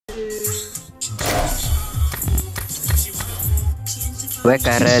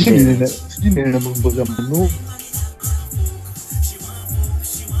Weka ready. Sijui nina mamboga manu.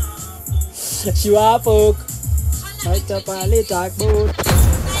 Shiwapok. Naita pale takbot.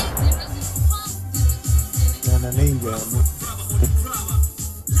 Na ninja.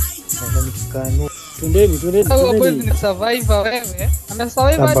 Na nikikanu. Twendeni. Huyo boys ni survivor wewe.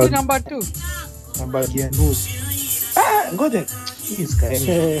 Amesurvive hadi number 2. Namba ya nusu. Ngoja. Hii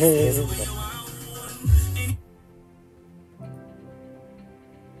skaeni.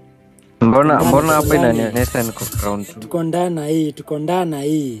 Mbona hapa inanionyesha niko ground 2. Tuko ndana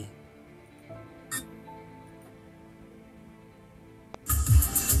hii.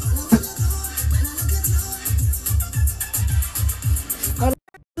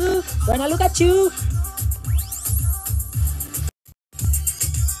 Wanna look at you.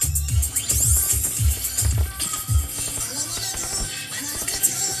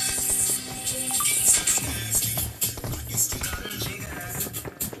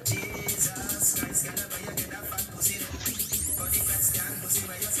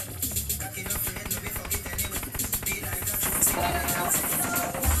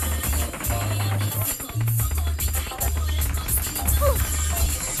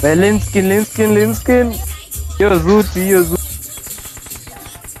 Lean skin. Yo Zuti.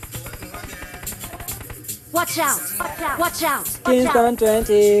 Watch out. King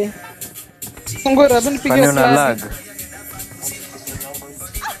 720. Sungura bin piga Fanya una lag.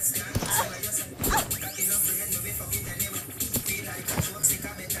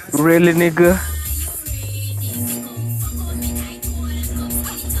 Really nigga?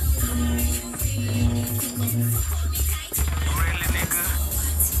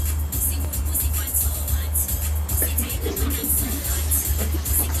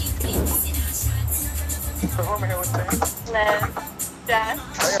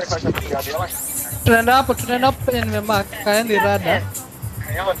 Tunaenda hapo penye nimemark. Kaendi rada.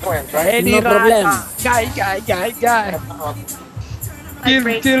 No problem. Guy.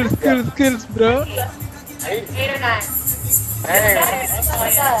 Kills, bro. 8 or 9. Hey.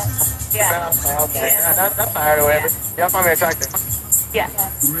 Yeah. Okay. That's fine or whatever. Y'all find me attractive? Yeah.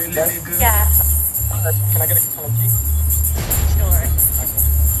 Yeah. Can I get a key? Sure.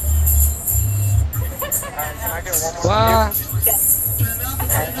 Can I get one more Wow.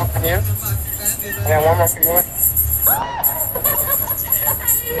 from you? And one more from you?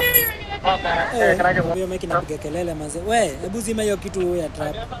 Hey, can I get one? Wewe meki napiga kelele manze. We, hebu zima hiyo kitu ya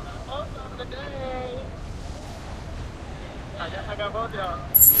trap.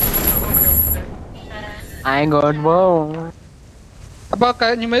 I got wow.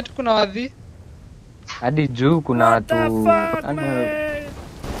 Hapa nyuma yetu kuna wadhi. Hadi juu kuna watu. Amen.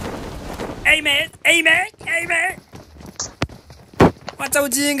 Wacha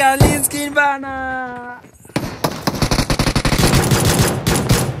ujinga Linskin bana.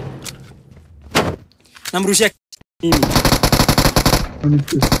 Namrushia mimi.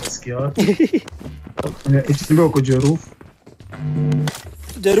 Sikia wapi? Ichimbe uko jerufu.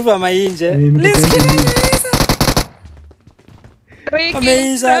 Jerufa mainje. Linskin.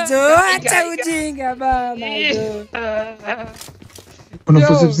 Ameisha tu. Wacha ujinga bana. Kuna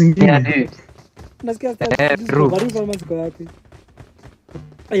footsteps zingine. Nasikia Harufu ama ziko wapi?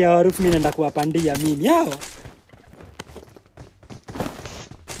 Aya, Harufu mimi naenda kuwapandia mimi hao.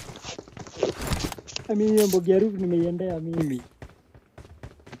 Mimi hiyo mbogi Harufu nimeiendea mimi.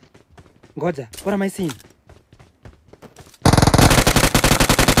 Ngoja, what am I seeing?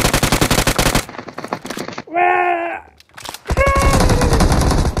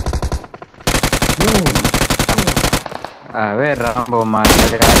 We Rambo man.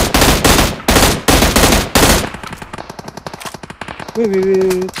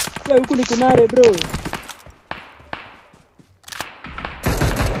 Wewe huku ni kunare bro.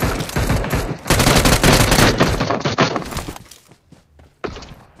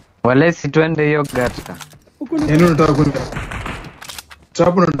 Wale si twende hiyo gatka. Yaani unataka kuniambia.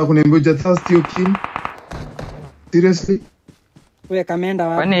 Trap unataka kuniambia thirsty you kill? Seriously? Wewe kamenda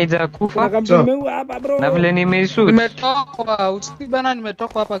wapi? Kwani haijakufa? Nimeua hapa bro. Na vile nimeishoot. Nimetoka, usiku bana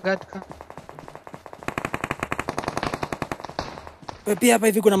nimetoka hapa gatka. Wewe pia hapa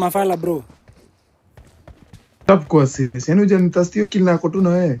hivi kuna mafala bro. Trap kwa serious. Yaani unja thirsty you kill na ako tu na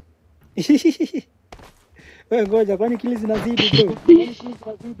wewe. Wewe ngoja kwani kili zinazidi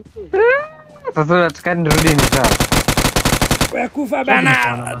bro. Sasa nataka nirudi ni sawa. Wewe kufa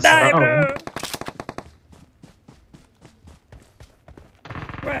bana. Dai bro.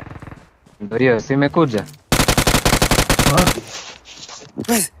 Ndio hiyo simekuja.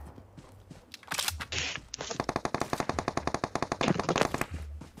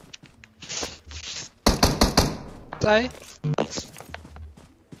 Tai.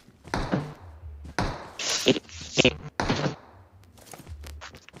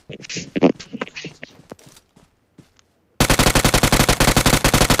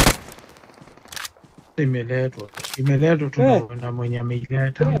 Imeletwa tunaona mwenye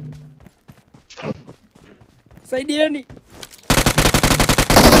ameileta. Saidieni.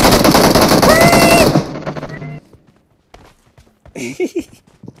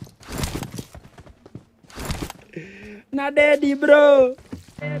 Na daddy bro.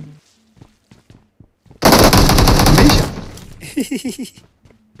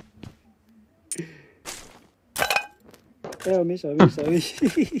 Misha.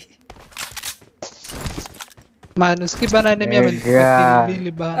 Man, usikibana enemy amenipiga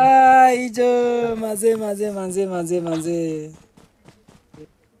mbili bana. Hijo manze.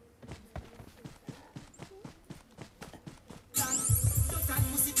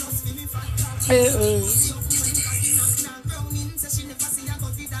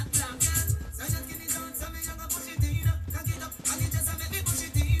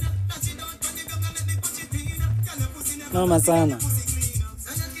 Noma sana.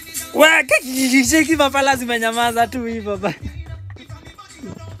 Sheki mapala zimenyamaza tu hivyo bana.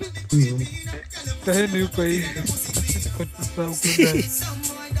 Taheni yuko hivi.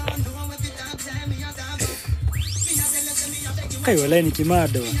 Kai wala ni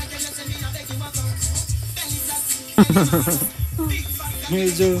kimado.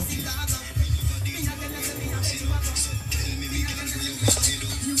 Hijo.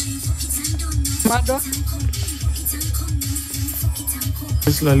 Mado.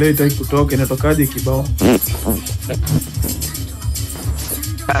 Tesla leo itaki kutoka, inatokaje kibao?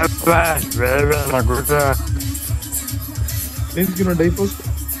 Nakuta. Lenzi kina diapos.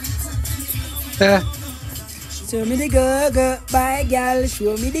 Show me the go, bye girl,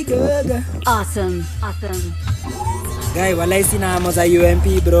 show me the go. Awesome. Guy, walai sina amo za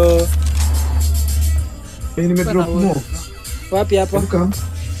UMP bro. Nimedrop more. Wapi hapo? Come.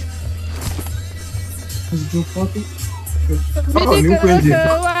 Drop wapi? Ni huko nje.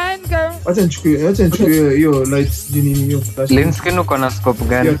 Acha nichukue hiyo lights jini hiyo flash. Lens kinu kona scope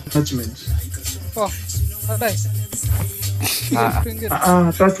gani? Attachment. Nice.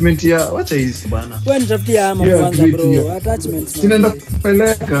 Attachment ya wacha hizi bana. Wewe nitafutia amo kwanza bro. Attachments. Sinaenda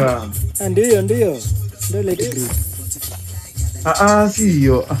kupeleka. Ndio. Ndio like grip. Si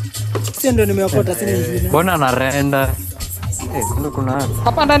hiyo. Sio ndio nimeokota sina nyingine. Mbona narenda? Kuna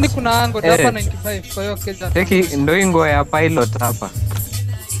Hapa ndani kuna ango hapa 95 kwa hiyo keza. Teki ndio ingo ya pilot hapa.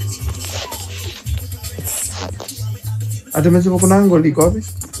 Atemesema kuna ango liko wapi?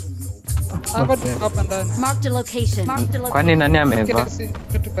 Hapa ndani. Marked a location. Kwani nani ameva?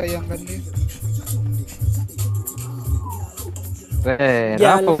 Tukaiangalia.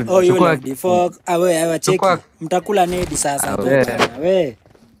 Rapo chukua default awe cheki. Mtakula nedi sasa we.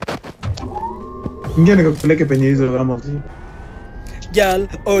 Ingia nikapeleke penye hizo kama hizi. Girl,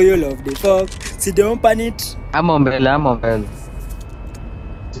 you love the fuck. Sit down pan it. Amo mbele.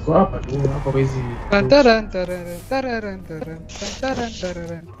 Siko hapa tu, hapa hizi.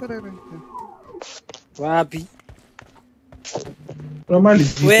 Wapi? Normally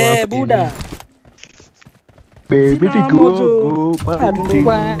we buda. Baby go.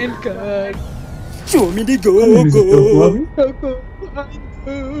 Show me the go.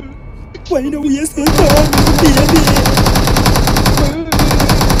 Why don't we say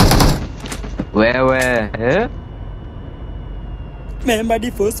Wewe, Remember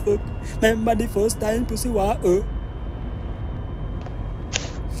the first fuck. Remember the first time pussy wa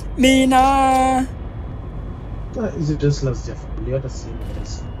Mina. Is it just last year? Hata si.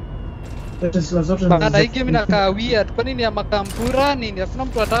 Tesla zote na hii game inakaa weird. Kwa nini ya makampura nini? Hakuna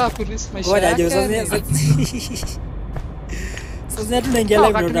mtu anataka kurisk maisha yake. Sasa tunaingia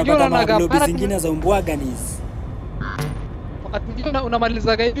live na tunapata maglobi zingine za umbwaga nizi. Wakati mwingine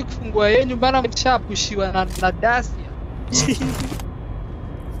unamaliza hivi kufungua yeye nyumbani ameshapushiwa na Dacia.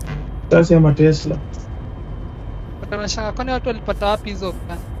 Dacia ama Tesla. Tunashanga kwani watu walipata wapi hizo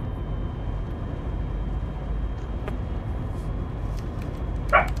kana?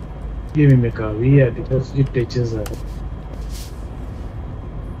 Game imekaa weird because it touches her.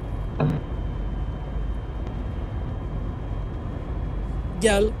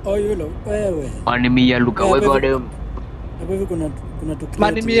 Girl, you know, wewe. Anime ya luka wewe bado. Hapo hivi kuna tukio.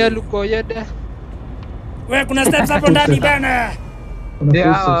 Anime ya luko yede. Wewe kuna steps hapo ndani bana.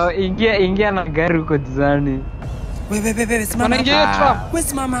 Ingia na gari uko dzani. Wewe simama. Unaingia trap. Wewe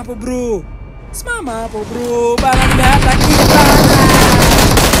simama hapo bro. Bana nimehata kitu.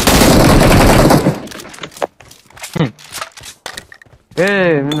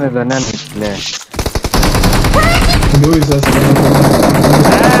 Mimi nadhani ni play. Ndio hizo sasa.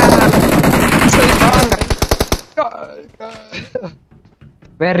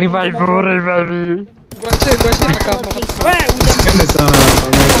 Rival. Ngoja kama. Wewe Kende sana.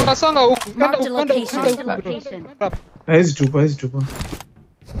 Kasonga songa huku. Marked a location. Hizi tupa.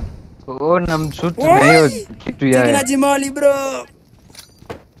 Oh, na mshutu na hiyo kitu ya. Kina jimoli bro.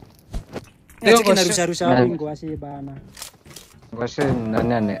 Leo Cheki na washe- rusha wingu washe bana. Washe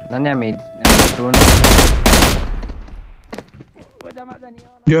nani ametuna.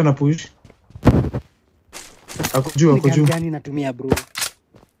 Ndio ana push. Ako juu. Gani natumia bro?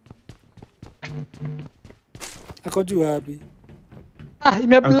 Ako juu wapi?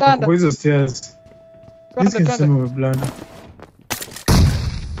 Imeblanda. Kwa hizo stairs. Hizi kinasema umeblanda.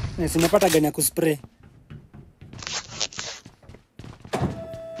 Simepata gani ya kuspray.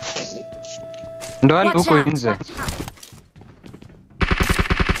 Ndo wale huko nje.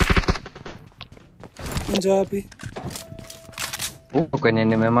 Nje wapi? Huko kwenye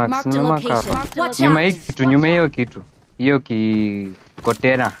nimemax Marked a hapa. location. Watch Nyuma out. hii kitu, nyuma hiyo kitu. Hiyo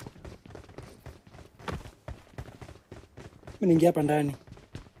kotena. Mimi niingia hapa ndani.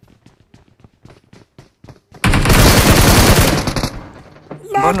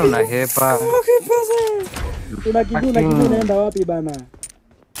 Mbona unahepa? Unakimbia unaenda wapi bana?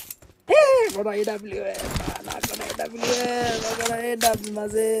 Kuna AWM bana, kuna AWM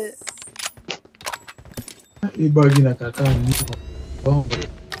mazee. Hii bag inakaa nini? Bongo.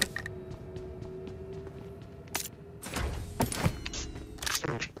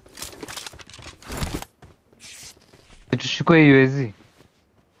 Tushukue UAZ.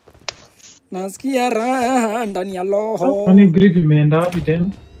 Nasikia raha ndani ya roho. Kwani grip imeenda wapi tena?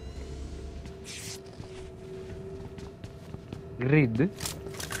 Grid.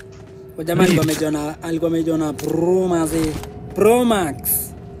 Kwa jamaa alikuwa amejiona Pro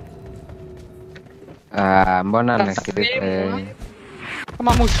Max. Mbona anakita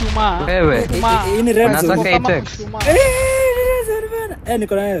Kama mshumaa. wewe? Hii ni red zone. Unataka Kama itex? mshumaa.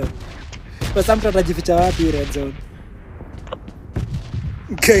 Niko nayo. Kwa sababu atajificha wapi red zone?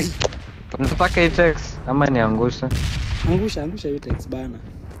 Okay. Unataka itex ama niangusha? Angusha hiyo text bana.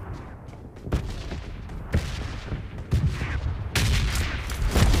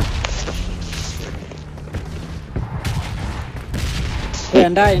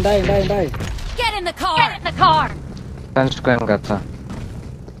 Ndai. Get in the car. Tanchukua ngata.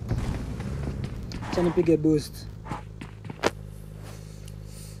 Acha nipige boost.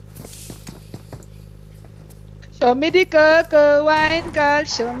 Show me the cocoa wine girl.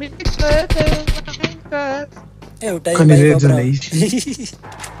 Show me the cocoa wine girl. Utaimba Kwani hivyo red zone bro. naishi?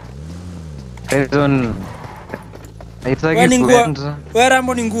 Rezon. Haitaki Wewe ni nguo. kuenza. Wewe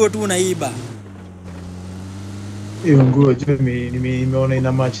Rambo ni nguo tu unaiba. Hiyo nguo je, nimeona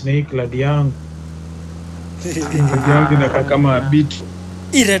ina match na hii clad yangu. Clad yangu inakaa kama beat.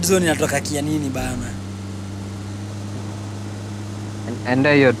 Hii red zone inatoka kia nini bana?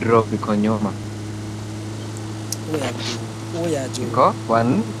 Enda hiyo drop iko nyuma. Oya jo. Iko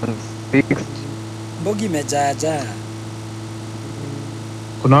 160. Mbogi imejaja.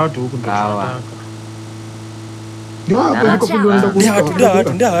 Kuna watu huku ndio Sawa. tunataka. Ndio hapo niko Watch out. kwenda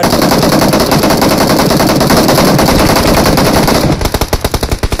kuruka. Ndio watu.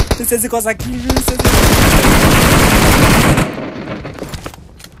 Sisi kwa sakiri,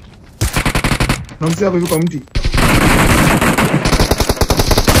 Namsia hapo hivi kwa mti.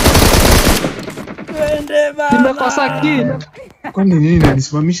 Twende bana. Nimekosa kill. Kwani nini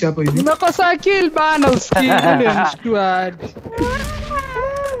inanisimamisha hapa hivi? Nimekosa kill bana, usikii ule mshtua hadi.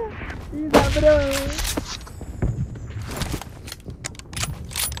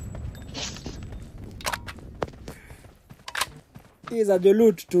 Hii za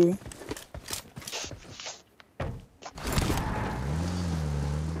jolut tu.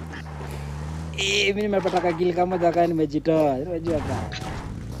 Mimi nimepata kakili kama jaka nimejitoa. Unajua bana.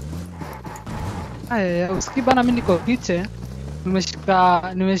 Aya, usikii bana, mimi niko kiche.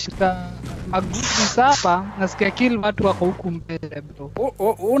 Nimeshika magrupu hapa, nasikia kill watu wako huku mbele bro.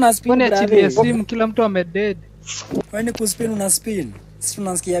 Una spin Kwani achilie brother. simu, kila mtu amedead. Wewe ni kuspin una spin. Sisi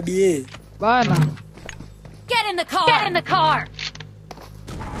tunasikia BA. Bana. Get in the car.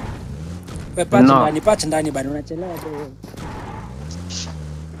 Wewe patch No. ndani, patch ndani bana unachelewa bro.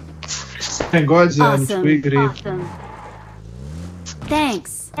 Ngoja nichukue grip.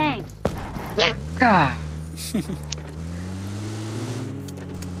 Thanks. Ka.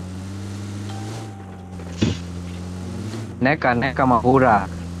 Neka mahura.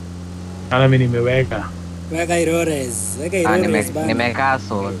 Ana mimi nimeweka. Weka irores bana. Nimekaa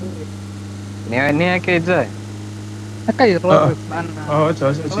so. Niweke je? Aka iroro bana.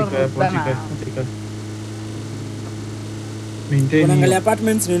 Acha chika. Maintain. Unaangalia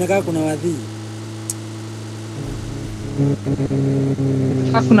apartments inaonekana kuna wadhi.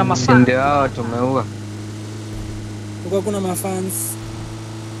 Hakuna Si mafan. ndio hao tumeua. Huko kuna mafans.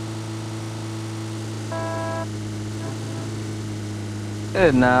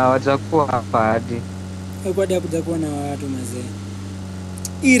 Na watakuwa hapa hadi. Kwa hadi hakuja kuwa na watu mazee.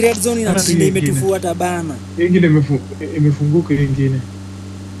 Hii red zone inatushinda imetufuata bana. Ingine imefunguka ingine.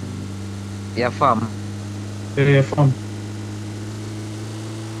 Ya farm. Ya farm.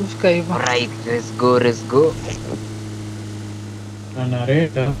 Kufika hivyo. Right, let's go.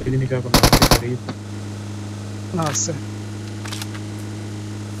 Anarenda ili nikaa kwa karibu. Nasa.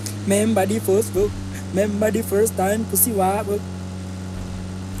 Remember the first time pussy walk.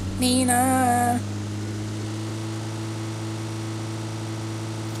 Nina.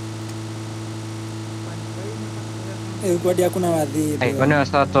 Kwa dia kuna wadhi. Ai, kwani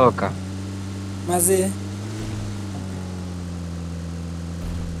wasatoka? Mazee.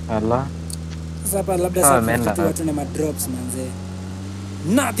 Ala. Sasa hapa labda sasa watu na madrops manze.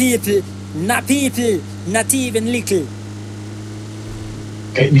 Na pipi, not even little.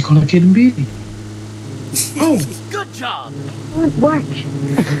 Niko na kid mbili. Oh, Good job. Good work.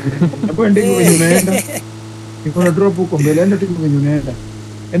 hapo ndiko kwenye unaenda. Niko na drop huko mbele, enda tu kwenye unaenda.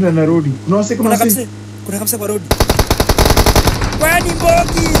 Enda narudi. Kuna kabisa kwa road. Kwani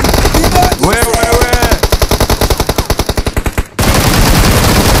Bogi. Wewe.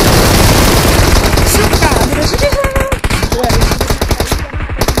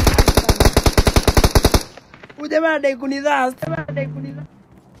 Ujamaa dai kunidhas.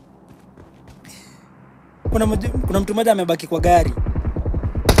 Kuna mtu mmoja amebaki kwa gari.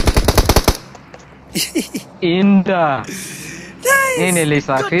 Inda. Nini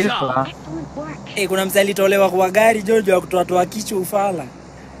lisafifa? Kuna mzee alitolewa kwa gari Jojo wa kutoa kichwa ufala.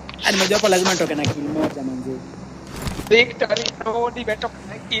 Hadi mmoja wapo lazima nitoke na kill moja manzi. Victory road imetoka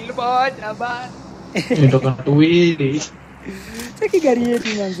na kill moja bana. nitoka tuwili. Saki gari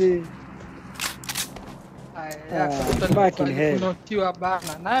yetu manzi. Baki kunokiwa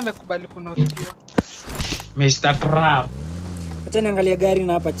bana. Naye amekubali kunokiwa. Mr. Trap. Acha niangalia gari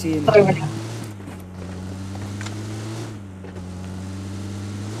na hapa chini.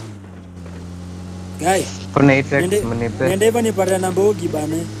 Guy, kuna itex mnipe. Nende hivyo nipata na Bogi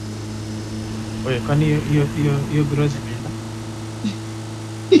bana. Oye, kwani hiyo gross imeenda?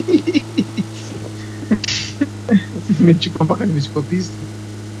 Nimechukua mpaka nimechukua pista.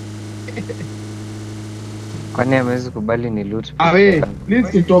 Kwani hamwezi kubali ni loot? We,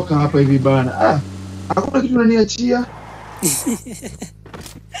 please kitoka hapa hivi bana. Hakuna kitu unaniachia.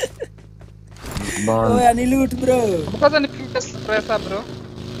 Oya ni loot bro. Kwanza nipige suppressor bro.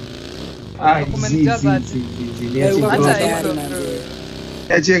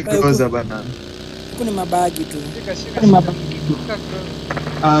 Acha kuoza bana. Kuna mabagi tu.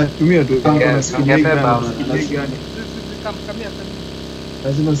 Tumia tu kama kuna skin gani.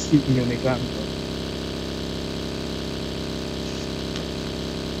 Lazima skin ionekane.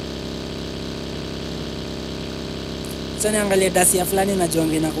 Sasa angalia dasi ya fulani na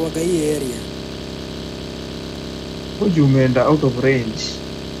jonge na kuwaga hii area. Hoje umeenda out of range.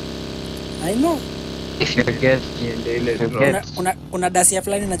 I know. If you get kuna dasi ya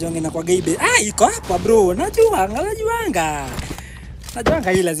fulani na jonge na kuwaga hii. Iko hapa bro.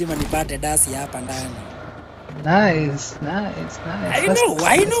 Najuanga hii lazima nipate dasi hapa ndani. Nice.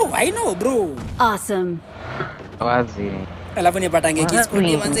 I know bro. Awesome. wazi. Alafu nipatange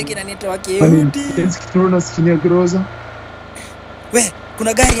kiskudi manze kinanitoa keuti. Tunaona skin ya groza. We,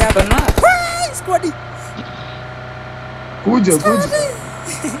 kuna gari hapa na. Squad. Kuja.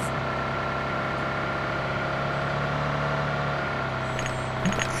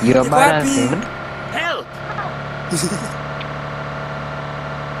 You're balancing. Help.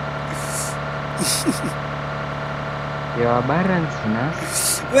 You're balancing na.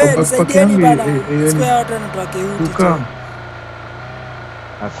 We, saidieni bana. Square watu wanatoa keuti.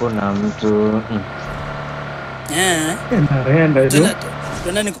 Hakuna mtu. Naenda hiyo.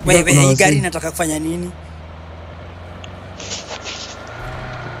 Tunaona wewe hii gari inataka kufanya nini?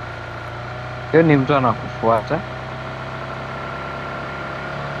 Hiyo ni mtu anakufuata.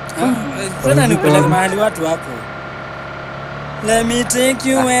 Sasa nipeleke mahali watu hapo. Let me take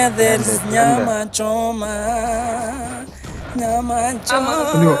you where there's nyama choma. Nyama choma.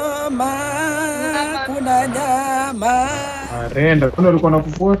 Kuna nyama. Arenda, kuna ulikuwa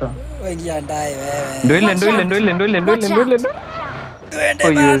unakufuata? Wengi andaye wewe. Ndio ile.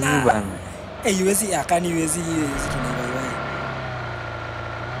 Twende bana. USC akani USC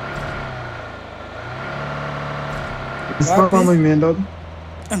tunaiwai. Mama imeenda.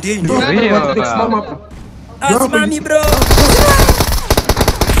 Ndio. Mami bro.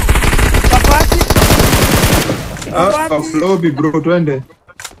 Lobby bro, twende.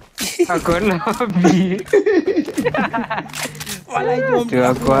 Ako lobby. Wala hiyo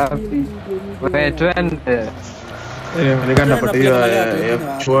Tuko wapi? Wewe twende. Marekani napata hiyo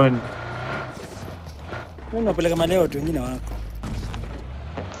ya chuani. Mimi napeleka maleo watu wengine wako.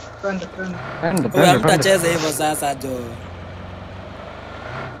 Panda. Wewe mtacheza hivyo sasa jo.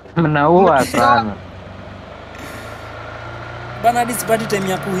 Mnaua sana. Bana disipati time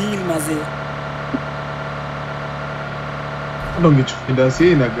ya kuheal mazee. Ndio ungechukua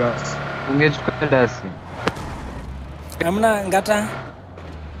dasi na gas. Ungechukua dasi. Hamna ngata.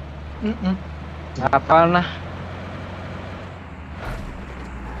 Hapana.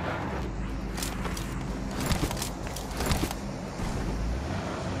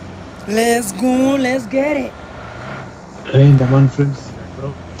 Let's go, let's get it. Renda man friends.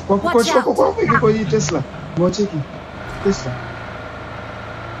 Bro. Watch out. Kwa hii Tesla. Mwacheki. Tesla.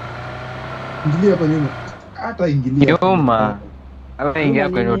 Ingilia hapa nyuma. Hata ingilia. Nyuma. Hapa ingia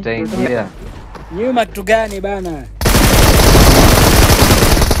kwenye utaingia. Nyuma kitu gani bana?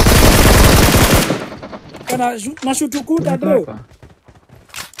 Kana nashutukuta bro.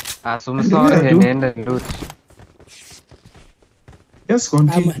 Asumsonge niende loot. Yes,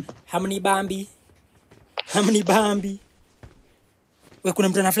 continue. Hamni bambi. Wewe kuna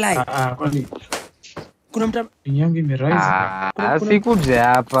mtu ana fly? Kwani Kuna mtu yangu imerise. Sikuje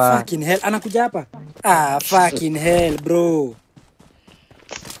hapa. fucking hell anakuja hapa. Fucking hell bro.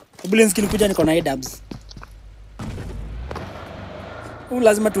 Ambulance kinikuja niko na adabs.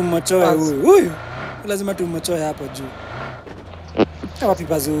 Lazima tummochoe huyu. Lazima tummochoe hapo juu. Wapi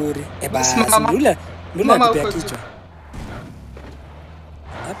pazuri. Basi ndula atupia kichwa.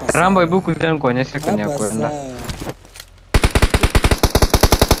 Hapa. Rambo, hebu kuja nikuonyeshe kwenye kwenda.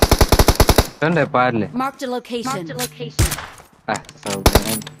 Twende pale. Marked a location. Sawa.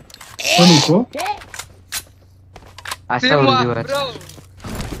 Kwani uko? Asauliwa.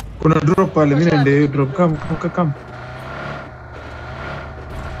 Kuna drop pale, mimi ndio drop come.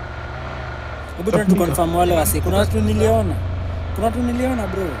 Hebu tu confirm wale wasi. Kuna watu niliona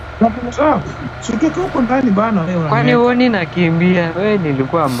bro. Sawa. Sitoka huko ndani bana wewe. Kwani uoni nakimbia? Wewe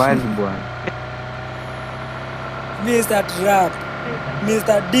nilikuwa mbali bwana. Mr. Trap.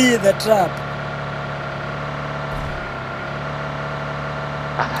 Mr. D the Trap.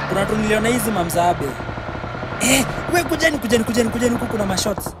 Kuna watu niliona hizi mamzabe. Wewe kujeni huku kuna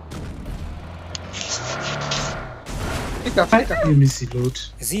mashots. Fika. Mimi si loot.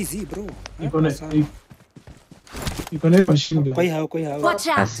 Zizi bro. Iko na machine gun. Kwa hiyo. Watch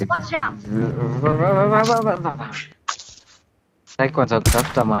out. Sasa kwanza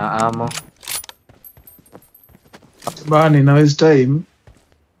kutafuta maamo. Bana na waste time.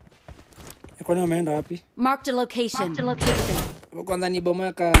 Kwa nini umeenda wapi? Marked a location. Kwanza ni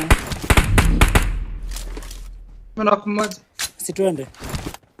bomaka. Mbona kumoja? Si tuende.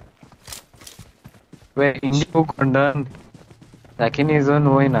 Wewe ingia huko ndani. Lakini zone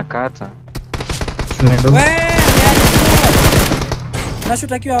huwa inakata. Wewe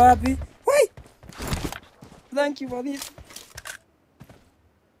unashutakiwa wapi? Wai. Thank you for this.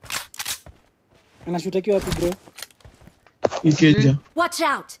 Unashutakiwa wapi bro? Ikeja. Watch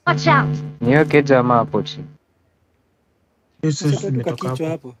out. Niyo keja ama hapo chini. Yesu Unashutakiwa nimetoka kichwa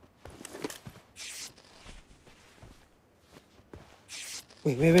hapo. hapo.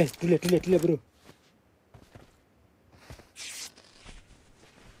 Wewe, tule bro.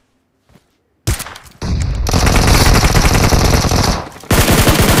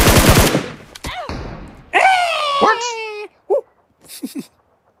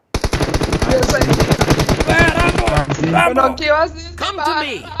 Kuna kiwazi. Come to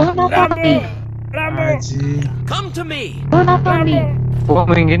me. Aji. Come to me. Huo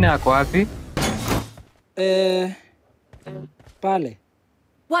mwingine ako wapi? Pale.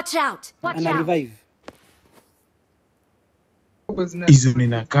 Watch out. Ana revive. Hizo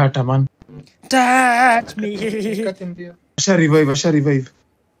ninakata man. Touch me. Kati mbio. Asha revive.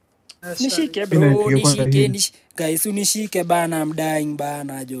 Nishike Ina bro, piga kwanza nishike. hili. Guys, unishike bana, I'm dying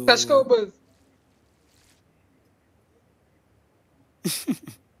bana jo. Kashika ubaz.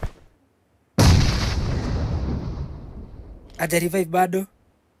 Aja revive bado.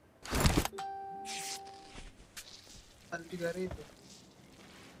 Alipiga ripo.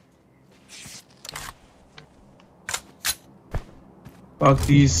 Fuck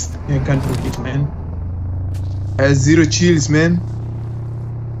this. I can't do it, man. I have 0 chills, man.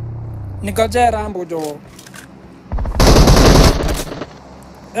 Nikoje Rambo jo.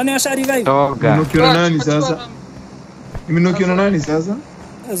 Yaani washa revive. Toga. Unakiona nani sasa? Mimi nakiona nani sasa?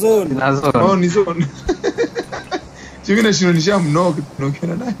 Zone. Oh, ni zone. Chungi na shino nishamnock.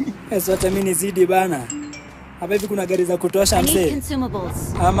 Unakiona nani? Sote mimi nizidi bana. Hapa hivi kuna gari za kutosha I need mzee.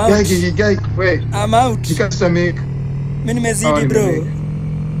 consumables. I'm out. Guy, wait. I'm out. Nikasta make. Mimi nimezidi bro.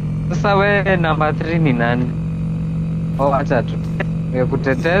 Sasa wewe namba 3 ni nani? Oh, acha tu. Wewe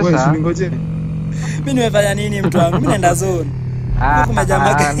Kutetesa. usingoje. Mimi nimefanya nini mtu wangu? Mimi naenda zone. Huku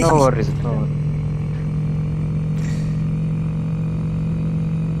majamaka. No worries, no worries.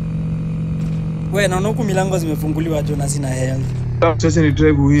 Wewe naona huku milango zimefunguliwa tu na sina health. Sasa ni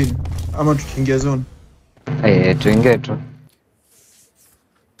drive win ama tukiingia zone. Tuingie tu.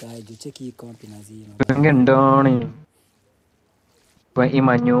 Kaje cheki hii kompi nazima. Tuingie ndani. Kwa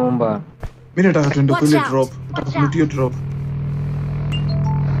ima nyumba. Mimi nataka tuende Watch kule out. drop. Nataka kumtia drop.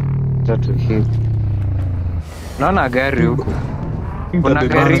 Tatu hii. Naona gari huku. Kuna Nitabebana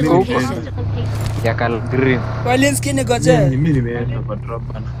gari mimi huko. nikienda. Ya color green. Walinski ni goje. Mimi nimeenda kwa drop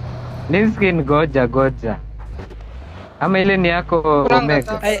bana. Niskin goja. Ama ile ni yako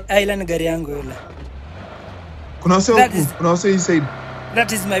Omega. Ai ile ni gari yangu ile. Kuna wase That huku, is- kuna wase hii side.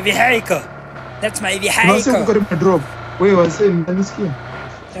 That is my vehicle. That's my Kuna wase huku vehicle. karibu na drop. Wewe wase mnanisikia?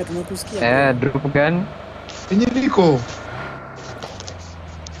 Tunakusikia. Drop gun. Yenye niko.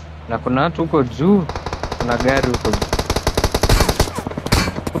 Na kuna watu huko juu. Kuna gari huko juu.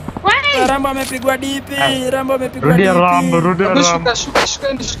 Rambo amepigwa DP. Rambo amepigwa Rudia DP. Rambo.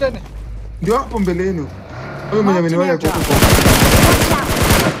 Shukeni. Ndio hapo mbele yenu. Wewe mwenye ameniwahi huko.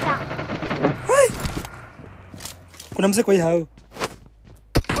 Kuna mzee kwa hii hao.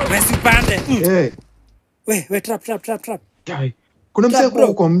 Wewe upande. Eh. We trap. Guy. Kuna mse Bro.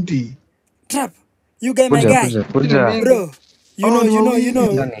 huko kwa mti. Trap. You guy my guy. Kuja. Bro. You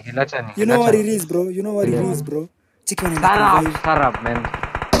know. Hilacha ni. You know what it is, bro. Chiki wanaenda revive. Sarap, man.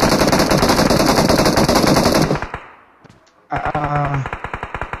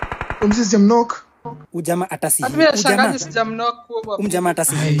 Mse sijamnock. Ujamaa atasi. Hata mimi nashangaje sijamnock huo baba. Umjamaa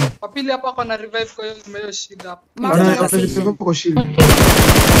atasi. Wapili hapa kwa na revive kwa hiyo shida hapo. Ana atalipepa kwa shield.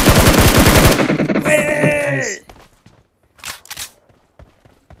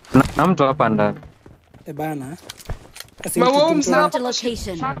 Na mtu hapa ndani. Bana. Maua mzee Marked a hapa.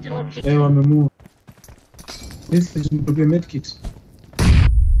 location. Wamemove. This is a medkit.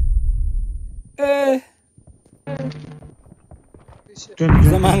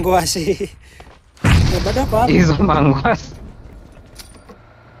 Zamango washi. Bado kwa hapo. Hizo mangwasi.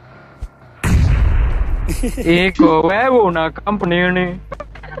 Iko wewe una kampuni nini?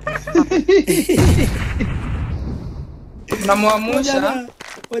 Namwamusha.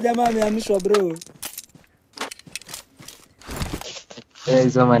 Jamaa amehamishwa bro.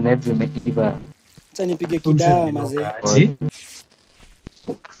 Hizo maneti zimeiva. Acha nipige kidawa mazee.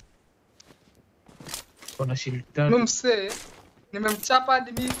 Kuna shield Mimi tatu. msee nimemchapa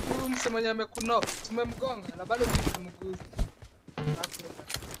hadi mimi huyu msee mwenye amekunock. Tumemgonga na bado tunamguza.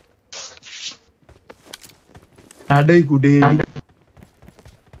 Nadai kudeli.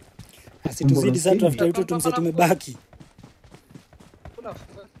 Asituzidi sasa tutafuta vitu tumse tumebaki. Kuna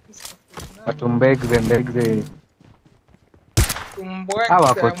Watumbegze. Hawa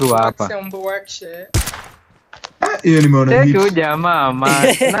wako tu hapa. Hiyo nimeona Teki huyu hit. jamaa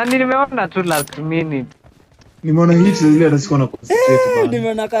na nimeona tu last minute. Nimeona hit zile hata sikuwa na concentrate bana.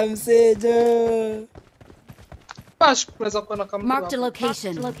 Nimeona kamsejo. Bash kuweza kuona kama Marked a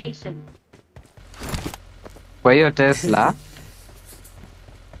location. Kwa hiyo Tesla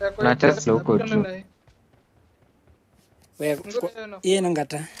na Tesla huko juu. Wewe yeye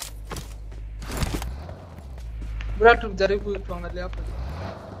nangata. Bora tujaribu tuangalie hapa.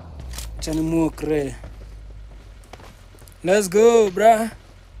 Chani muokre. Let's go, bra.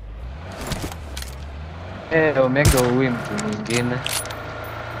 Omega huyu mtu mwingine.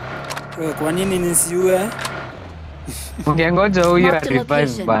 Wewe kwa nini nisiue? Ungengoja huyu Mark the revive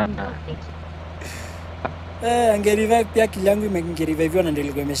location. bana. Angerevive pia kili yangu imerevive na ndio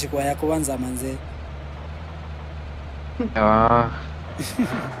ilikuwa imeshikwa ya kwanza manze.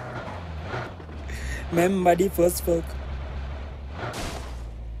 Member di first folk.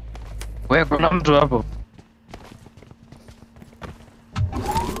 Wewe kuna mtu hapo.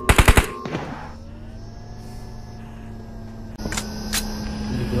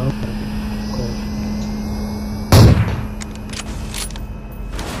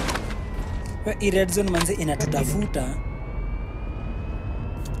 Hii red zone manze inatutafuta.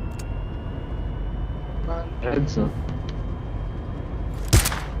 Red zone.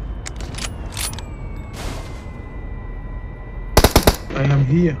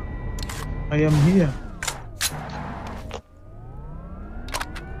 I am here.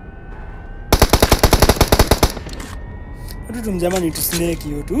 Watu mjamani tu snake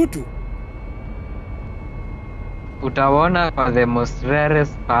yote. Utaona kwa the most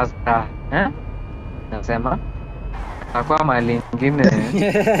rarest pasta. Nasema akwa mali nyingine.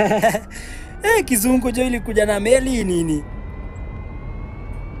 Kizungu jo ilikuja na meli nini?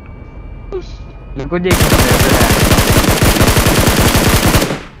 Nikuja ikitembea.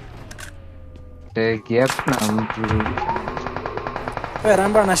 Take up na mtu. Wewe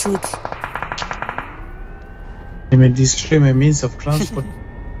Ramba na shoot. I may destroy my means of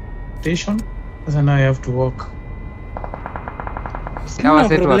transportation. So now I have to walk. Sawa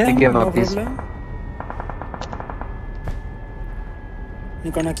sasa tuwapige mapisi.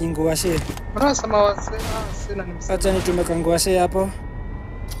 Niko na kinguashe. Bro, sema wasema sina nimsema. Acha nitume kanguashe hapo.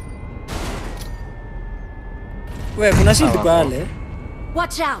 Wewe kuna shield pale.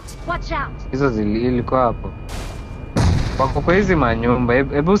 Watch out! Watch out! Hizo zilikuwa hapo. Wako kwa hizi manyumba.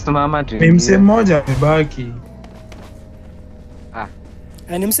 Hebu simama tu. Ni msee mmoja amebaki.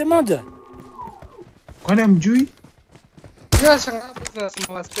 Ni msee mmoja? Kwani mjui? Yes, ngapi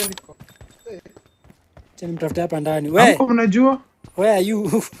tunasema waspendi kwa. Tena mtafuta hapa ndani. Wewe. Hapo unajua? Where are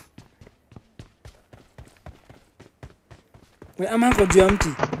you? Wewe ama uko juu ya mti?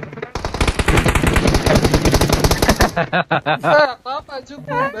 Hapa juu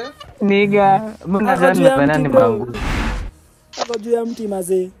kumbe. Niga, mbona jana nimefanya ni mangu. Hapo juu ya mti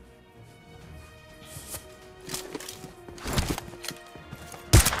mazee.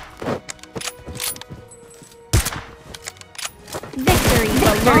 Victory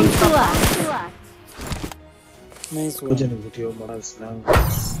belongs to us. Nice one. Ngoja nivutie mouse langu.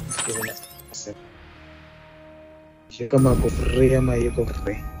 Sio kama ako free ama yuko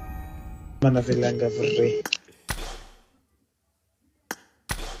free. Mana vilanga free.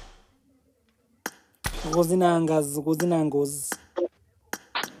 Gozinangos.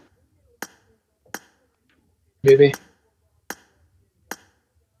 Baby.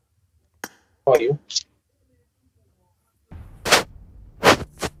 How are you?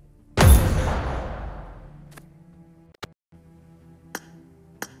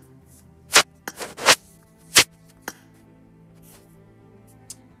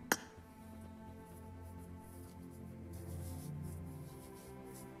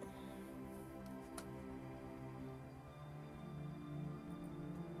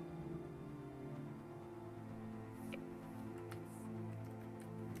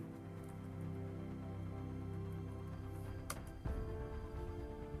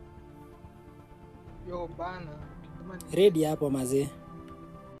 Yo bana. Ready hapo mazee.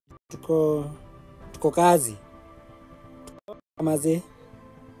 Tuko kazi. Mazee.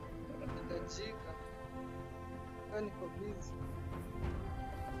 Tajika. Niko busy.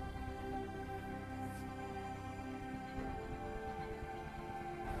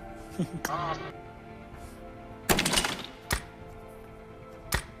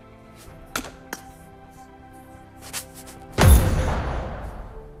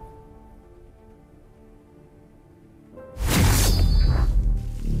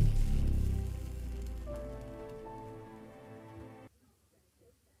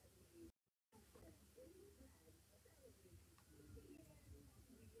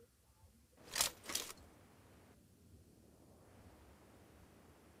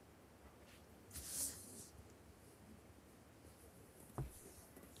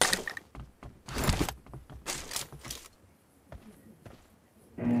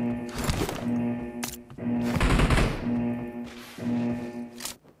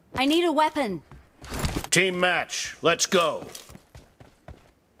 I need a weapon. Team match, let's go.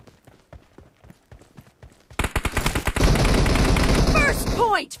 First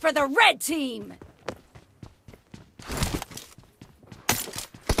point for the red team.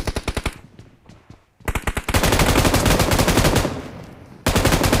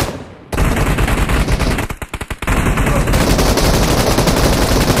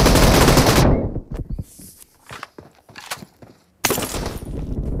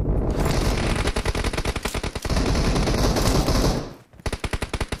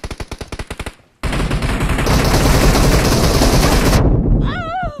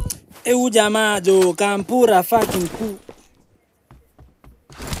 Jamaa jo kampura fucking ku.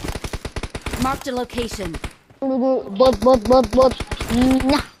 Marked a location. Bot.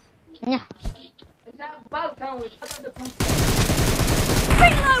 Nyah.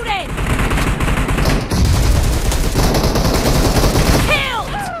 Reloading!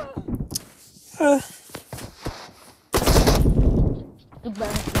 Killed!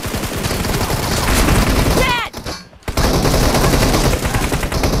 Dead!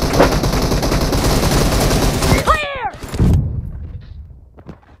 Clear!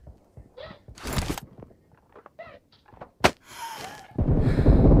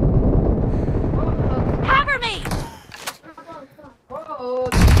 Cover me!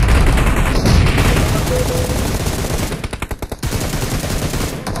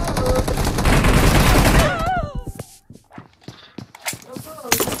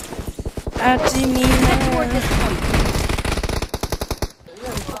 Ati Toward nina. this point.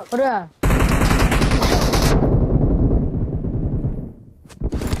 Udah.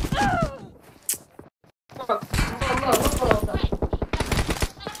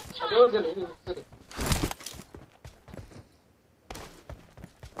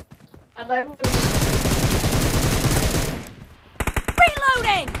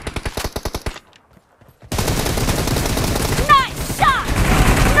 Reloading! Nice shot!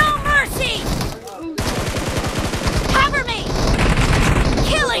 No mercy! Cover me!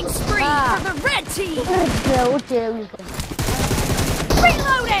 Killing spree for the red team! Jauh cewek.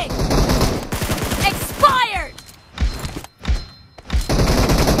 Reloading! Expired!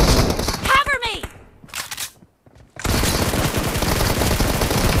 Cover me!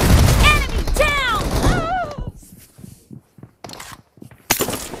 Enemy down!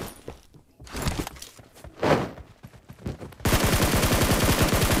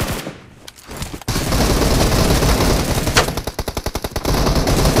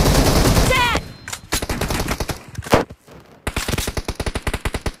 Dead!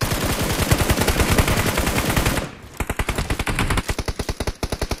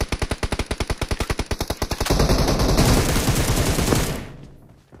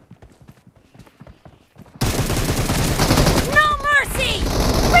 No mercy!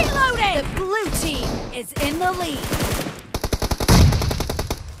 Reloading! The blue team is in the lead.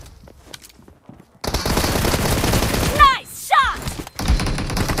 Nice shot!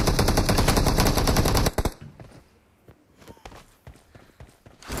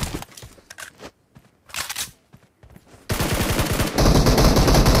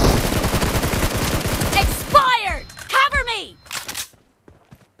 Expired! Cover me!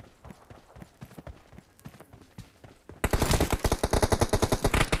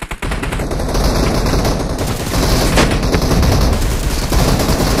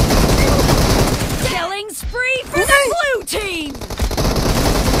 Killing spree for the blue team!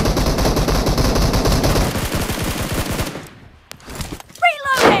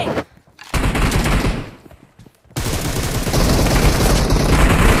 Reloading!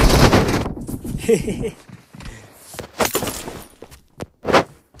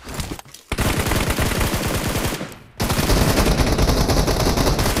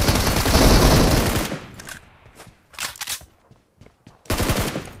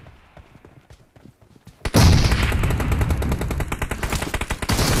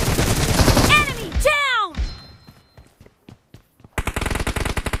 Enemy down!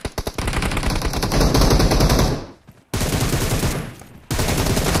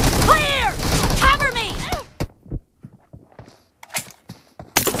 Clear! Cover me!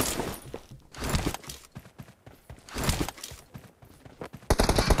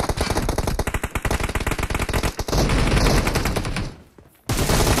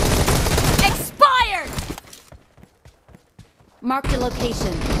 Expired! Mark the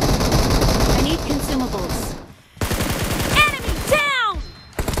location. I need consumables. Enemy down!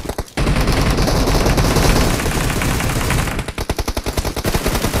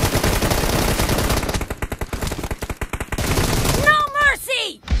 No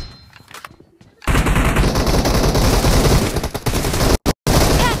mercy!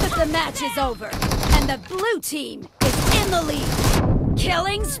 Half of the match is over, and the blue team is in the lead.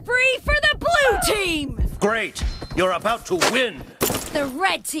 Killing spree for the blue team! Great! You're about to win! The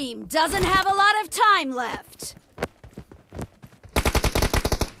red team doesn't have a lot of time left.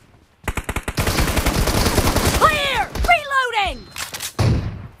 Clear! Reloading!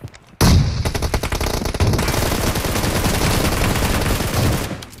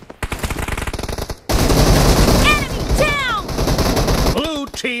 Enemy down! Blue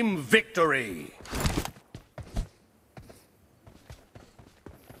team victory!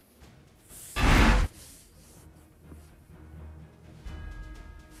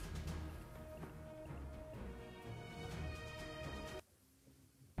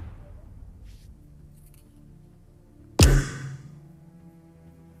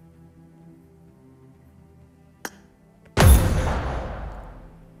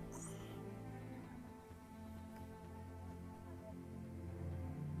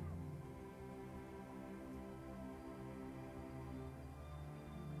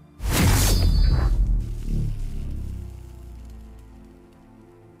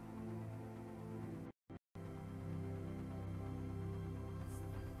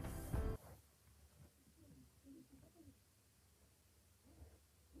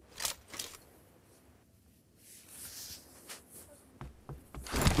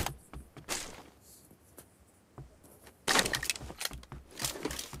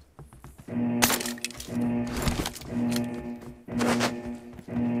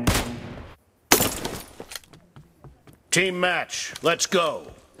 Team match. Let's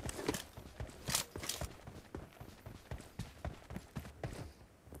go.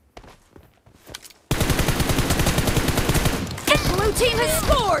 The blue team has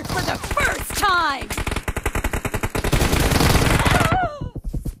scored for the first time!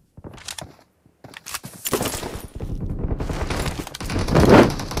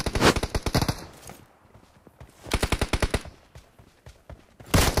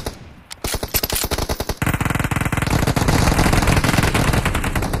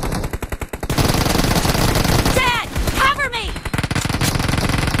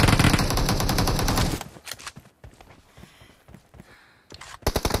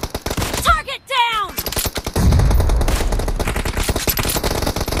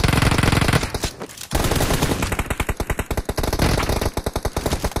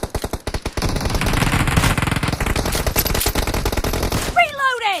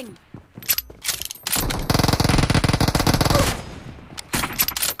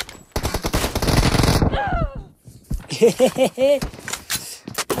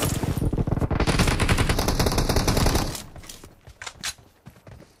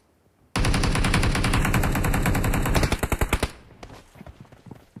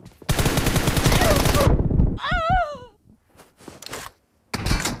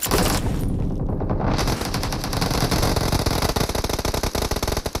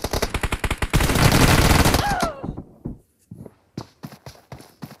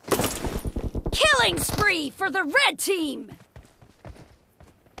 Killing spree for the red team!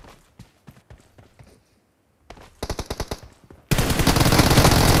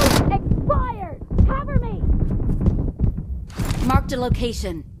 Expired! Cover me! Marked a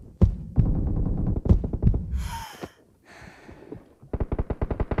location.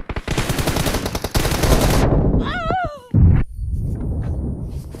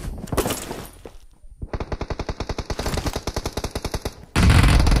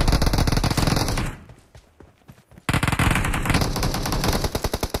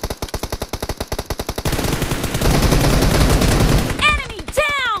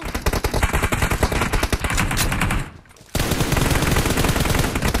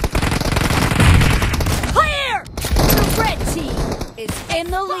 In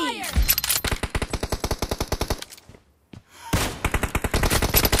the lead.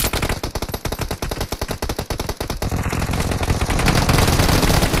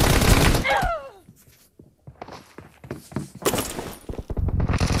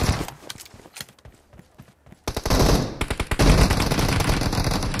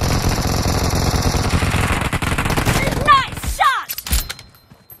 Nice shot.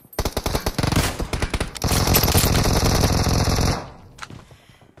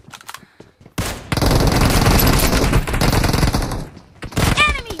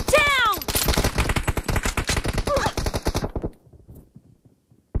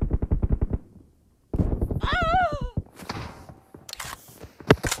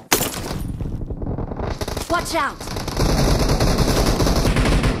 Watch out!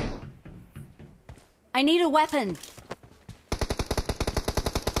 I need a weapon.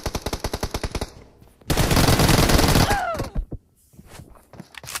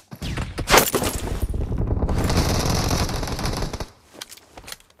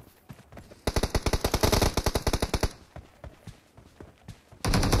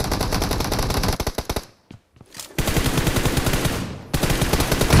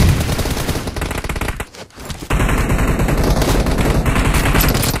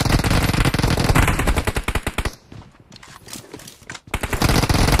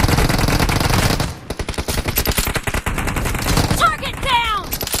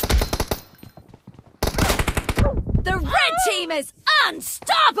 The red team is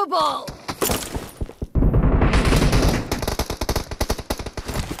unstoppable!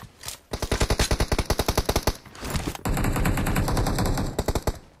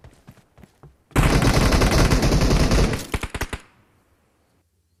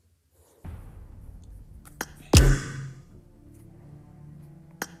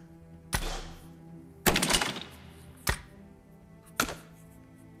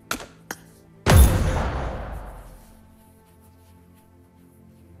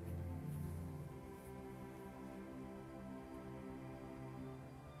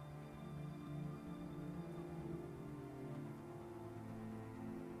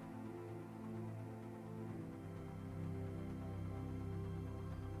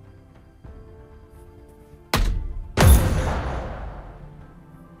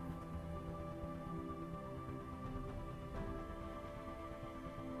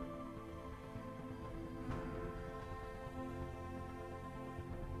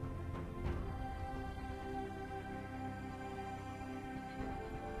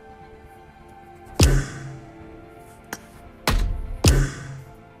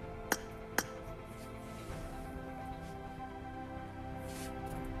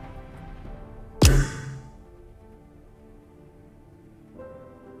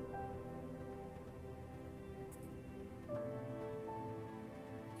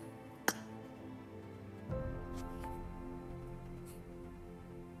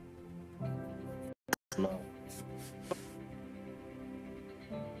 now.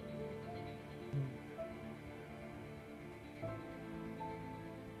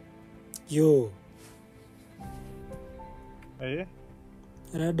 Yo. Aye?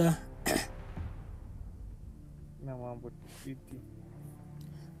 Rada. Na mambo fiti.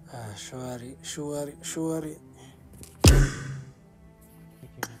 Ah, shwari.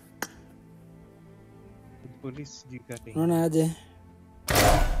 Polisi jikate. Unaona aje?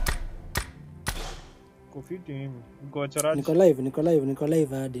 Kufiti mimi. Niko wachoraji. Niko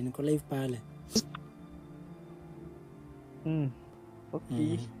live hadi. Niko live pale.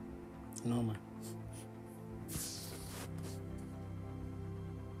 Okay. Noma.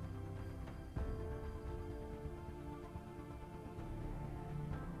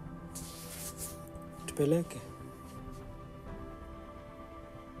 Tupeleke.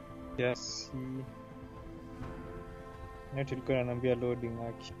 Yes. Neti ilikuwa ananiambia loading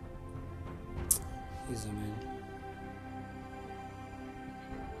haki. Hizo man.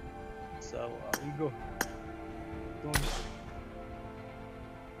 Sawa, we go.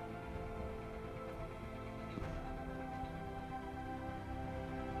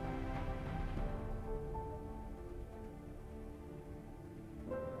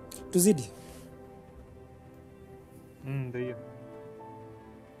 Tuzidi. Ndio.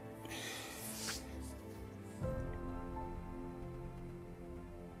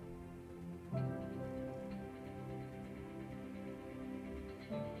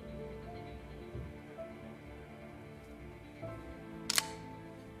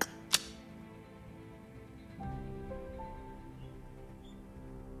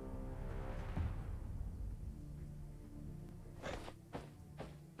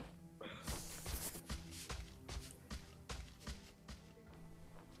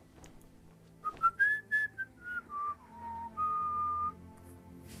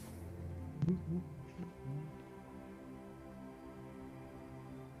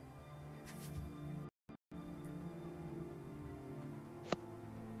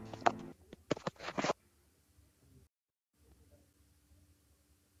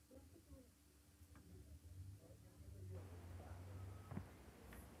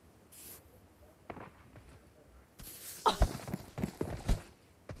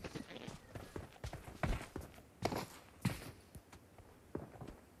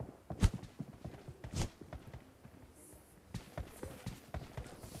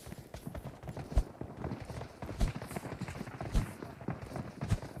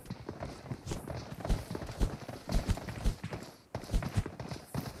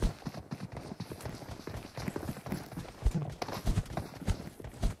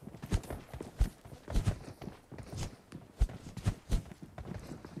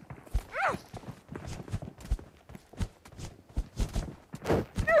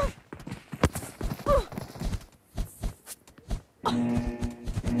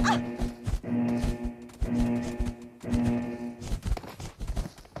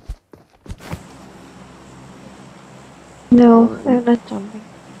 No, I'm not jumping.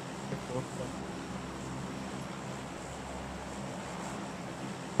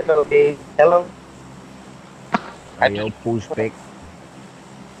 Hello, babe. Hello. Ayaw push back.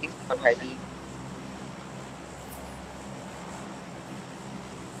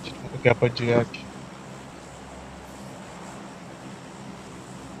 Hapa juu yake.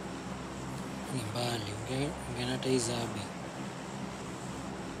 Ni mbali. Ungenata izabe.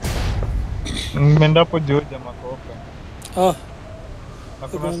 Nimeenda hapo juu jamaa koka. Oh. Na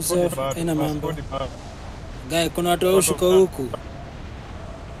kuna sport bar. Ina mambo. Guy, kuna watu washuka huku.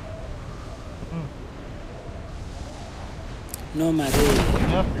 No mare.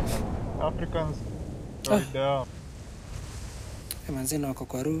 Africans. Kawaida. Manzeno wako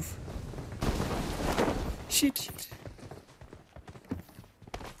kwa roof. Shit.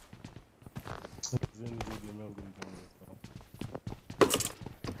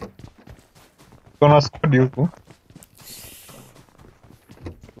 Kuna squad huku.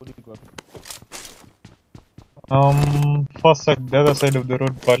 First side, the other side of the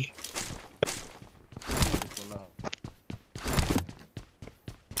road, pal.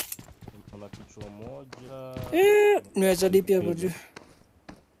 Niacha dipi hapo juu.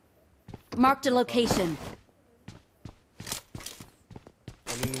 Marked a location.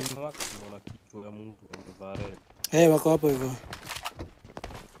 Wako hapo hivyo.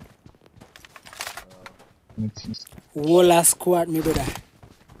 Wala squad mi brother.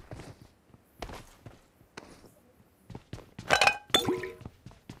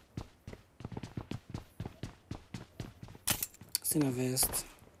 Sina vest.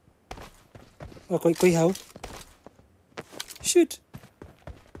 Koi hao. Shoot.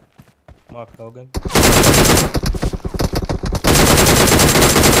 Mark Hogan.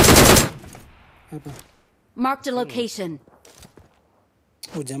 Hapa. Marked a location.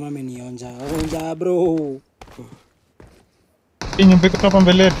 Oh, jamaa amenionja. Onja bro. Hii nyumba iko hapa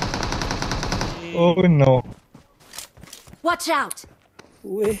mbele. Oh no. Watch out.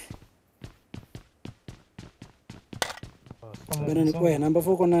 We. Bana nikuwe number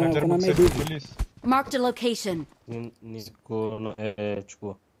 4 kuna maybe. Marked a location. Niko no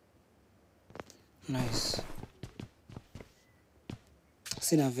chukua. Nice.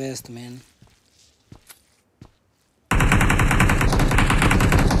 Sina vest, man.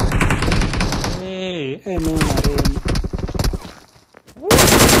 Hey, no, Marine.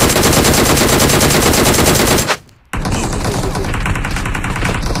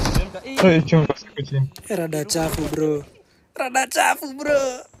 Hey, chunga siku chini. Rada chafu, bro. Rada chafu,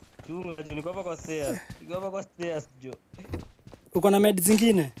 bro. Chunga, niko hapa kwa stairs. Niko hapa kwa stairs, jo. Uko na med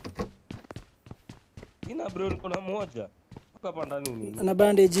zingine? Sina bro, niko na moja. Hapa ndani unini. Na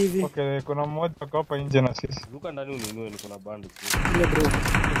bandage hivi. Okay, kuna mmoja kwa hapa nje na sisi. Luka ndani unini, niko na bandage. Ile bro.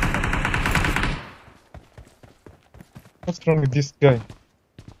 What's wrong with this guy?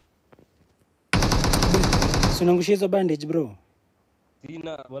 Sunangushia hizo bandage, bro.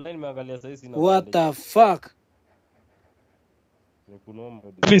 Sina, wallahi nimeangalia sasa sina. What the fuck?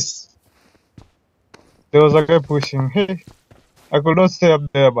 Please. There was a guy pushing. Hey, I could not stay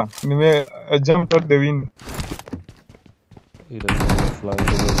up there, man. I jumped out the window.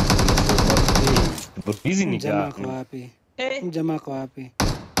 Hizi ni jamaa kwa wapi? Jamaa kwa wapi?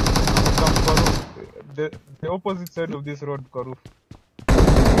 The opposite side of this road, Karuf.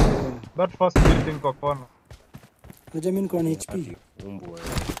 That first building kwa corner. Unajua mimi niko na HP. Umbwa.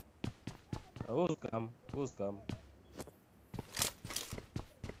 Who's come?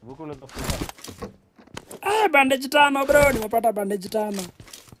 Vuko unaweza kufa. Bandage 5 bro, nimepata bandage 5.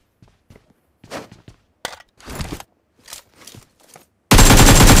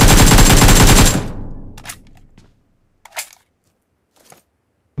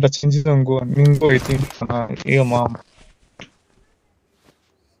 Ndachinjiza nguo. Ni nguo itingi na hiyo mama.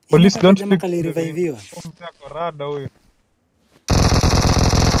 Police don't pick the revive. Rada huyo.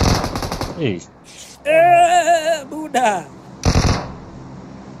 Hey. Buda.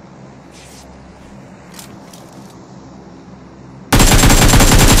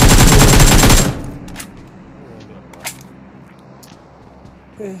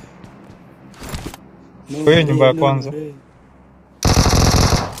 Kwa nyumba ya kwanza.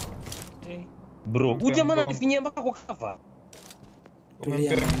 Bro, jamaa anafinyia mpaka kwa kafa.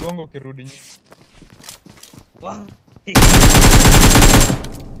 Umempea mgongo kirudi nyuma. Wah.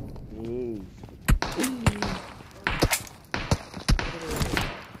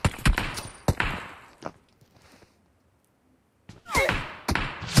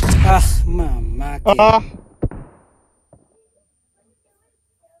 Mamake.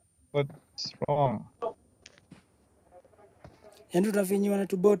 What's wrong? Yaani tunafinyiwa na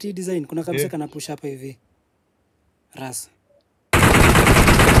tuboti design. Kuna kabisa kana push hapa hivi. Ras.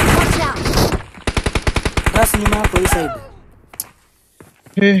 Ras nyuma hapo hii side.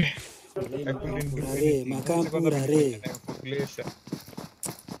 Makampura re.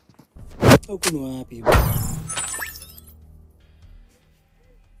 Huku ni wapi?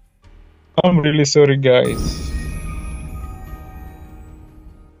 I'm really sorry, guys.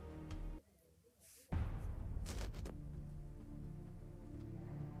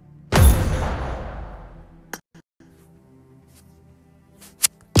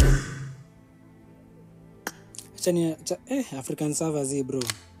 Chani African servers hii bro.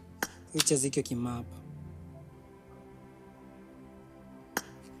 Hicho zikio kimap.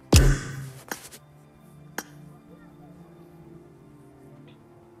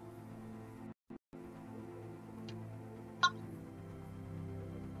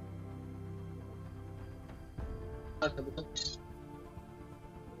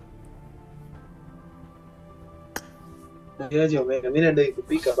 Mimi nadai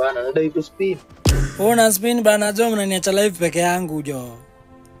kupika bana, nadai kuspin. Una spin bana jo, mnaniacha live peke yangu jo.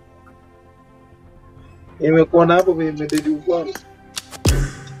 Nimekuona hapo nimededi ukwani.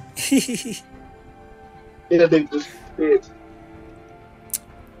 Ila dai kuspin.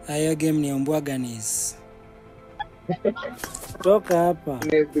 Hayo game ni ombwaga nis. Toka hapa.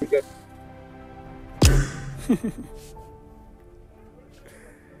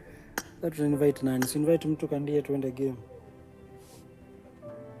 Sasa invite nani? Si invite mtu kandie tuende game.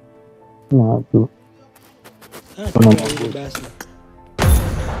 Na tu. Kuna basi.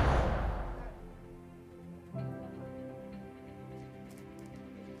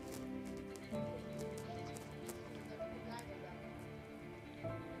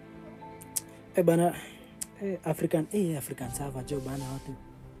 Bana African server jo bana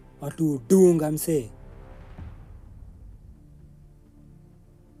watu dunga mse.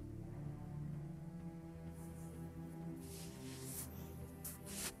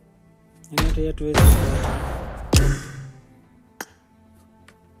 Yote yetu wezi.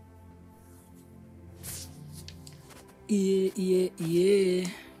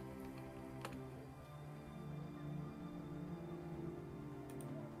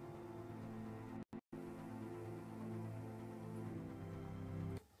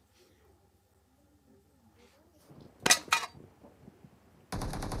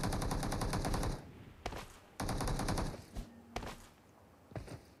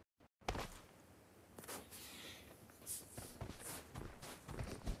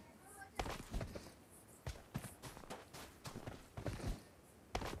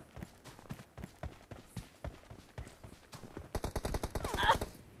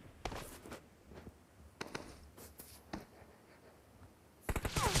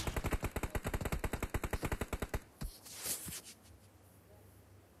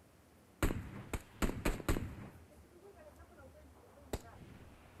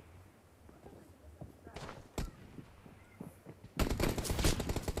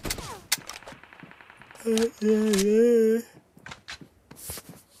 Yeah.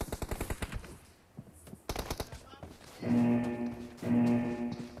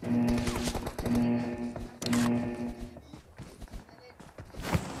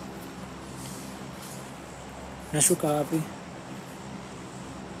 Nashuka wapi?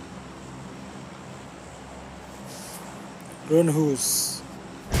 Run who's?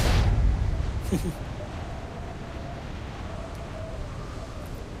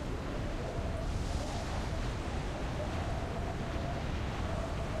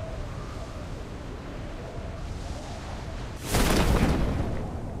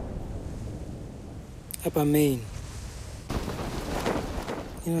 Hapa main.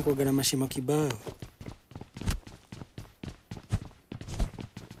 Inakuwa na mashimo kibao.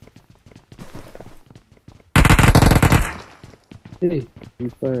 Hey, you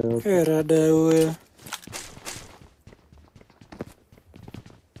fire up. Hey, rada wewe.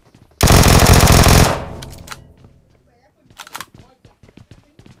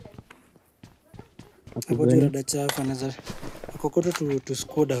 Hapo tu rada chafu anaweza. Kokoto tu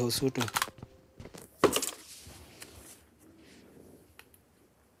skoda husutu.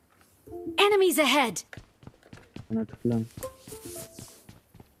 Enemies ahead. Anatuflank.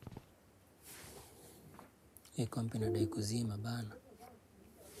 Kompi nadai kuzima bana.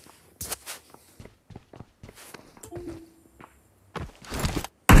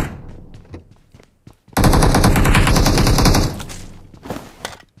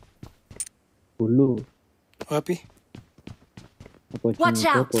 Ulu. Wapi? Watch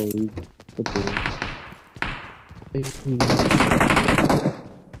out.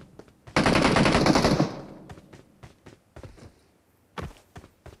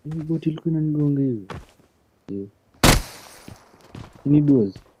 Boti ilikuwa inanigonga hivi. Ni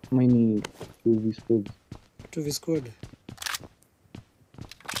duos. Mine 2v squad. 2v squad.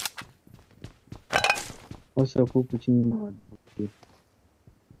 Wasa hapo chini na watu.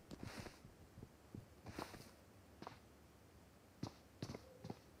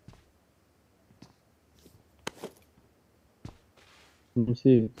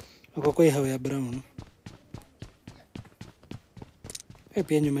 Msi. Ako kwa hawa ya brown.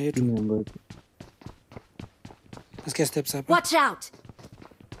 Pia nyuma yetu. Nasikia steps hapa. Watch out.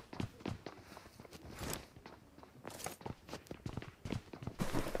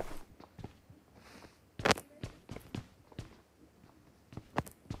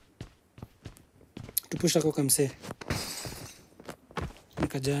 Tupusha kwa kamse.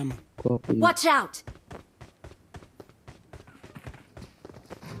 Nikajama. Watch out.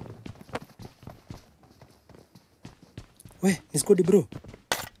 We, ni squad bro.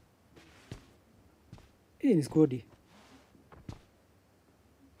 Ni squad.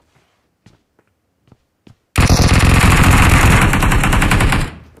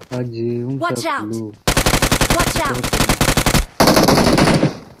 Watch out. Watch out.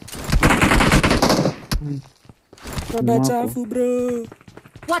 Rada chafu bro.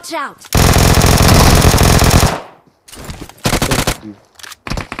 Watch out.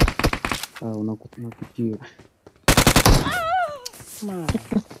 Unakutia.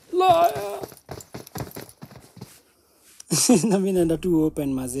 Liar. Na mimi naenda tu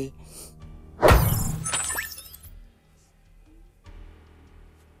open mazee.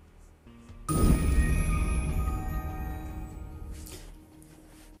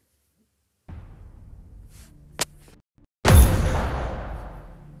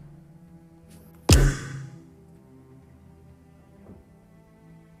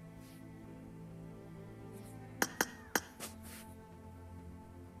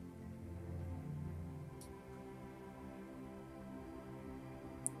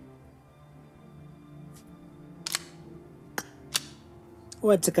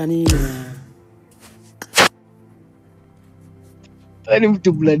 Wataka nini? Yaani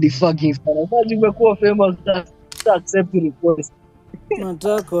mtu bloody fucking sana. Sasa umekuwa famous to accept request.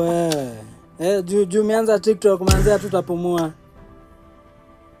 Matako wewe. Juu umeanza TikTok umeanza tutapumua.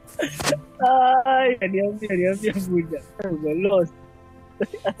 Niambia buja. Lost.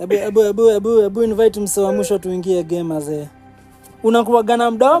 Ebu invite msee wa mwisho tuingie game azee. Unakuwa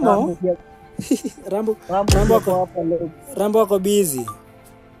gana mdomo? Rambo wako busy.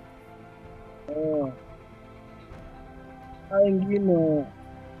 Wengine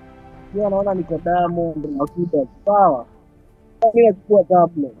ndio naona niko damu ndio nakuja sawa. Mimi nachukua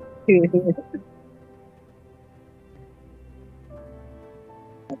tablet.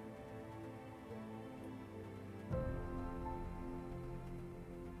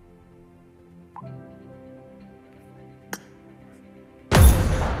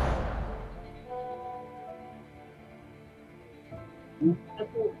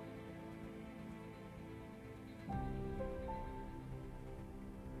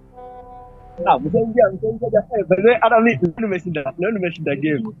 Mshengia jafe. Hata mimi leo nimeshinda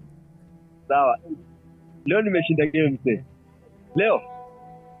game. Sawa. Leo nimeshinda game mzee. Leo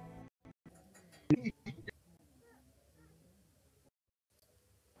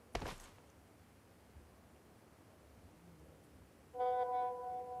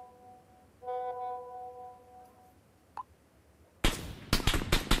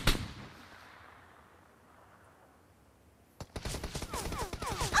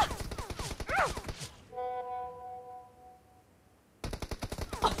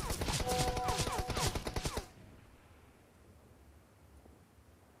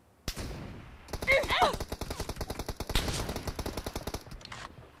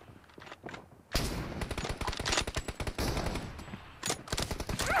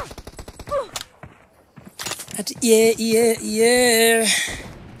Yeah.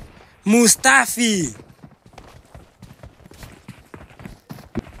 Mustafi.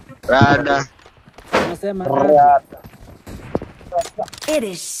 Rada. Nasema Rada. It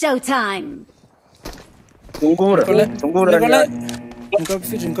is showtime. Sungura.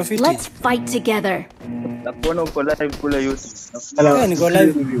 Niko fit. Let's fight together. Nakuona uko live kule YouTube.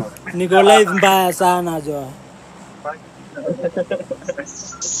 Niko live mbaya sana jo.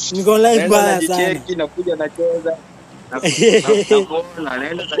 Niko live mbaya sana. Najicheki nakuja nacheza.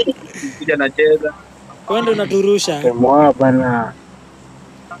 Naenda kuja nacheza. Kwenda unaturusha. Mwa bana.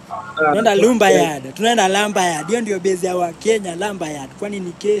 Tunaenda Lumba Yard. Tunaenda Lamba Yard. Hiyo ndio base ya wa Kenya Lamba Yard. Kwani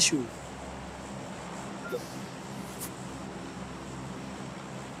ni kesho.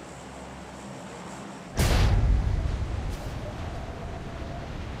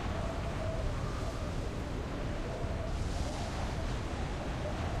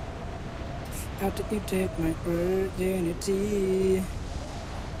 How to take my virginity.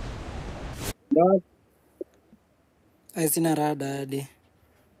 No. Sina rada hadi.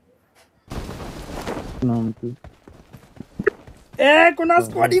 No mtu.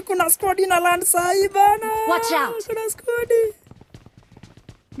 Kuna squad na land sahi bana. Watch out. Kuna squad.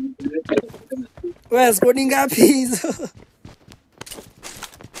 Wewe squad ngapi hizo?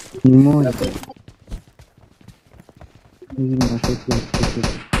 Ni moja. Hizi mashoti.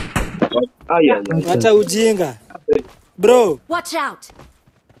 Acha ujinga. Bro. Watch out.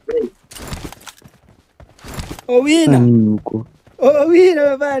 Owina. Huko.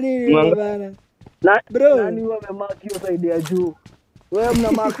 Owina bana bana. Bro. Nani wewe umemark hiyo side ya juu? Wewe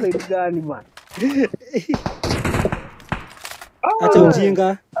mna mark side gani bana? Acha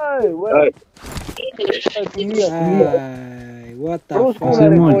ujinga. Wewe. What the fuck?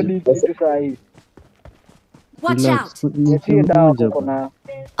 Watch out.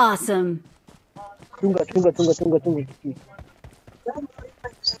 Awesome. Chunga.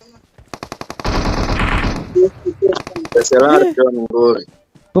 Sasa ndio ngori.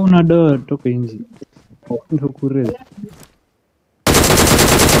 Kuna doa toka nje. Ndio kureza.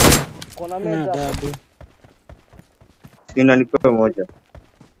 Kuna meza. Sina nipe moja.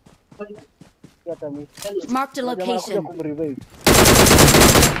 Mark the location.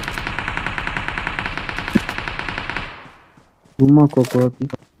 Guma kwa wapi?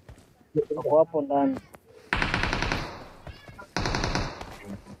 Kwa hapo ndani.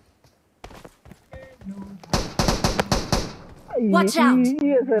 Watch out.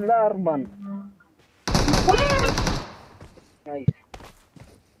 Yes, alarm. Nice.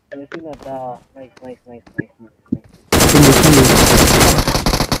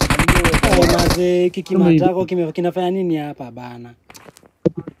 Maze kikima chako kinafanya nini hapa bana?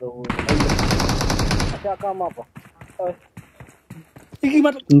 Acha kama hapa.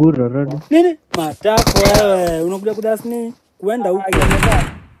 Kikima Sungura rada. Nini? Matako wewe, unakuja kudance nini? Kwenda huko.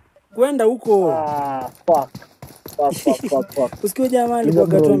 Kwenda huko. Fuck. Usikio jamaa alikuwa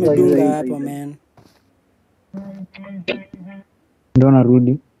gato amedunga hapa man. Ndio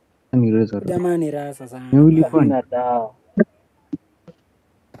narudi. Ni reza. Jamaa ni rasa sana. Ni ulifanya. Na dawa.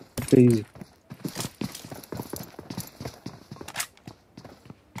 Crazy.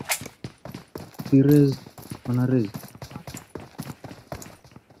 Rez. Wana rez.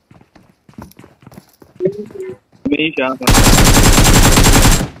 Meisha hapa.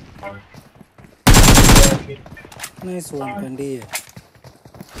 Nice one, Kandia.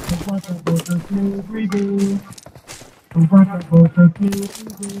 What about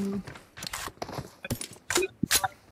the